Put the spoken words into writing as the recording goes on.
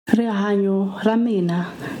Rihanyo ra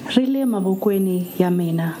mina ri le mavokweni ya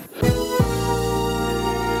mina.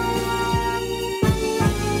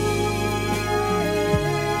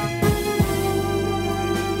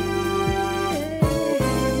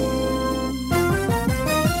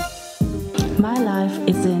 My life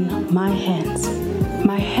is in my hands.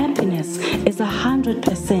 My happiness is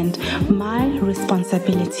 100% my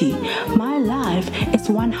responsibility. My life is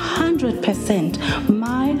 100%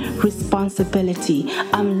 my responsibility.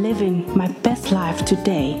 I'm living my best life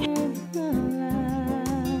today.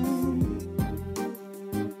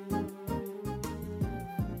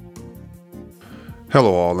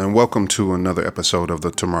 Hello all, and welcome to another episode of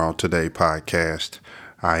the Tomorrow Today podcast.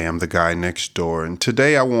 I am the guy next door, and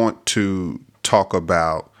today I want to talk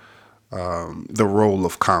about the role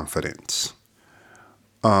of confidence.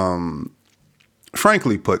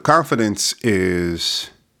 Frankly put, confidence is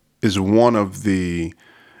one of the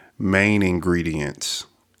main ingredients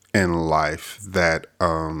in life that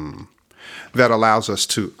allows us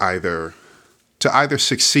to either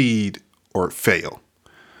succeed or fail.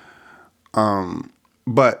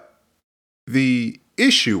 But the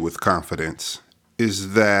issue with confidence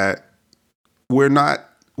is that we're not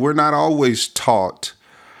always taught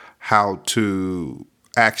how to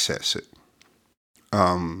access it.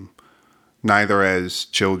 Neither as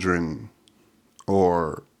children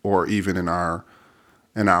or even in our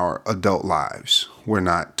adult lives, we're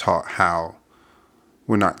not taught how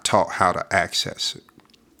to access it.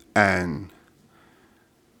 And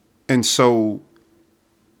so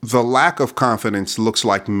the lack of confidence looks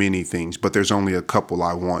like many things, but there's only a couple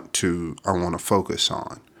I want to focus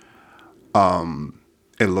on.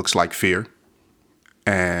 It looks like fear,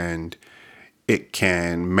 and it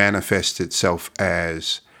can manifest itself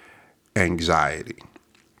as anxiety.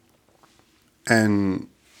 And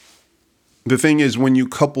the thing is, when you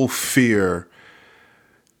couple fear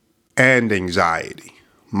and anxiety,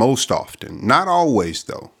 most often, not always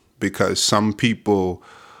though, because some people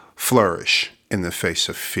flourish in the face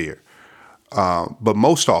of fear. But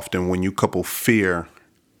most often when you couple fear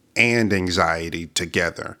and anxiety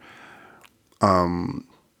together,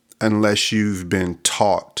 unless you've been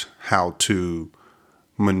taught how to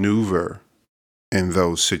maneuver in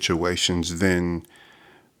those situations, then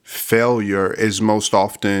failure is most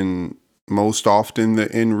often the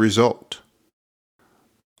end result.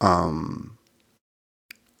 And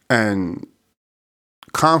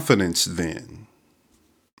confidence then,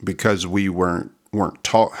 because we weren't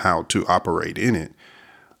taught how to operate in it,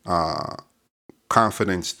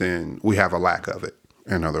 confidence then, we have a lack of it,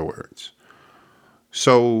 in other words.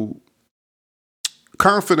 So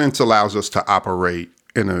confidence allows us to operate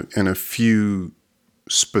in a few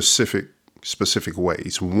specific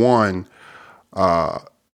ways. One,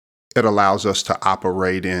 it allows us to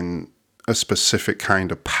operate in a specific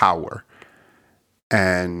kind of power.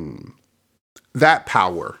 And that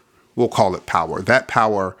power, we'll call it power, that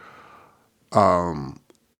power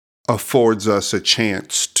affords us a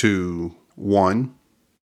chance to, one,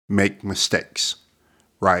 make mistakes,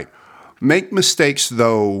 right? Make mistakes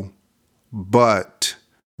though, but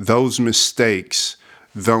those mistakes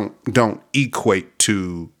don't equate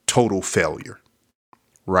to total failure,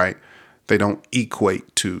 right? They don't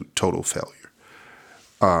equate to total failure.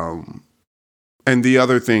 And the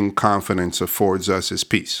other thing confidence affords us is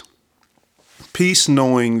peace. Peace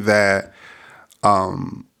knowing that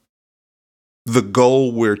the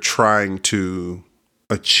goal we're trying to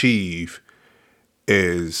achieve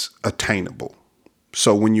is attainable.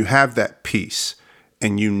 So when you have that peace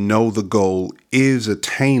and you know the goal is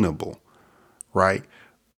attainable, right?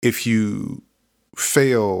 If you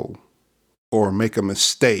fail or make a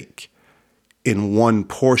mistake in one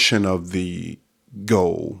portion of the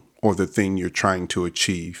goal or the thing you're trying to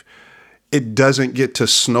achieve, it doesn't get to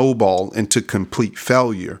snowball into complete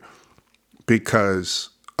failure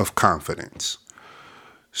because of confidence.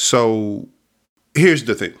 So here's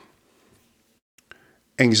the thing.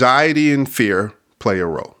 Anxiety and fear play a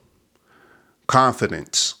role.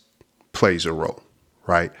 Confidence plays a role,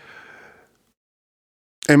 right?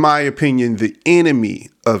 In my opinion, the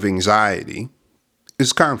enemy of anxiety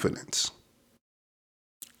is confidence.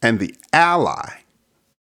 And the ally,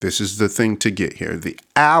 this is the thing to get here, the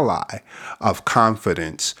ally of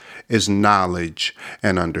confidence is knowledge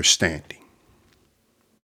and understanding.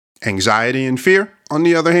 Anxiety and fear, on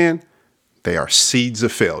the other hand, they are seeds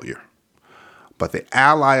of failure. But the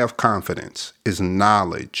ally of confidence is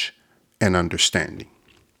knowledge and understanding.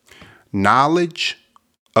 Knowledge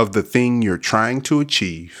of the thing you're trying to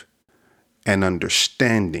achieve and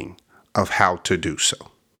understanding of how to do so,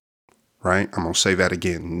 right? I'm going to say that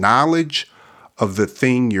again. Knowledge of the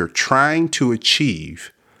thing you're trying to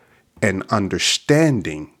achieve and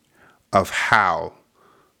understanding of how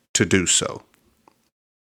to do so.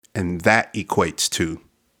 And that equates to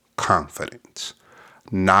confidence.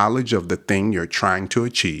 Knowledge of the thing you're trying to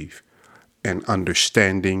achieve and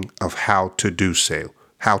understanding of how to do so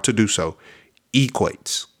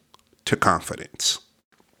equates to confidence.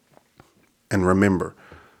 And remember,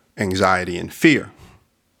 anxiety and fear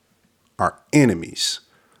are enemies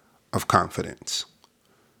of confidence.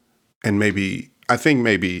 And I think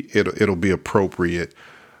maybe it'll be appropriate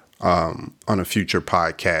on a future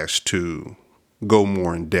podcast to go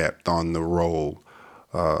more in depth on the role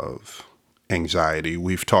of anxiety.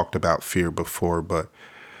 We've talked about fear before, but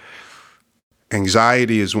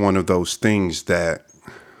anxiety is one of those things that,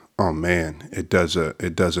 oh man, it does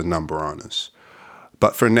a number on us.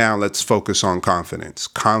 But for now, let's focus on confidence.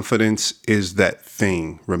 Confidence is that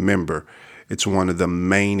thing. Remember, it's one of the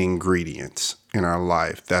main ingredients in our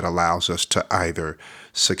life that allows us to either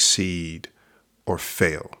succeed or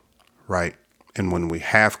fail, right? And when we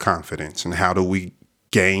have confidence, and how do we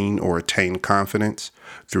gain or attain confidence?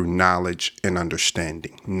 Through knowledge and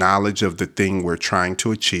understanding. Knowledge of the thing we're trying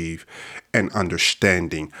to achieve and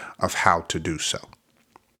understanding of how to do so,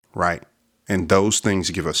 right? And those things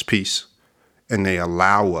give us peace, and they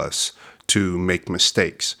allow us to make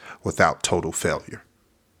mistakes without total failure,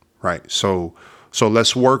 right? So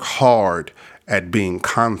let's work hard at being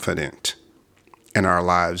confident in our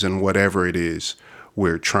lives and whatever it is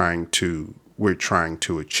we're trying to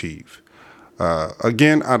achieve.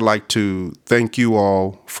 Again, I'd like to thank you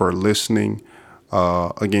all for listening.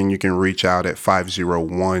 Again, you can reach out at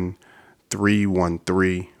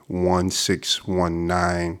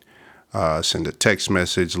 501-313-1619. Send a text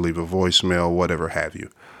message, leave a voicemail, whatever have you.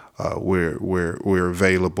 We're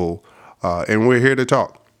available, and we're here to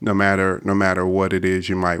talk, no matter what it is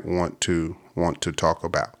you might want to talk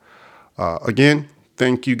about. Again,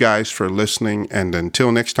 thank you guys for listening, and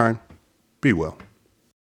until next time, be well.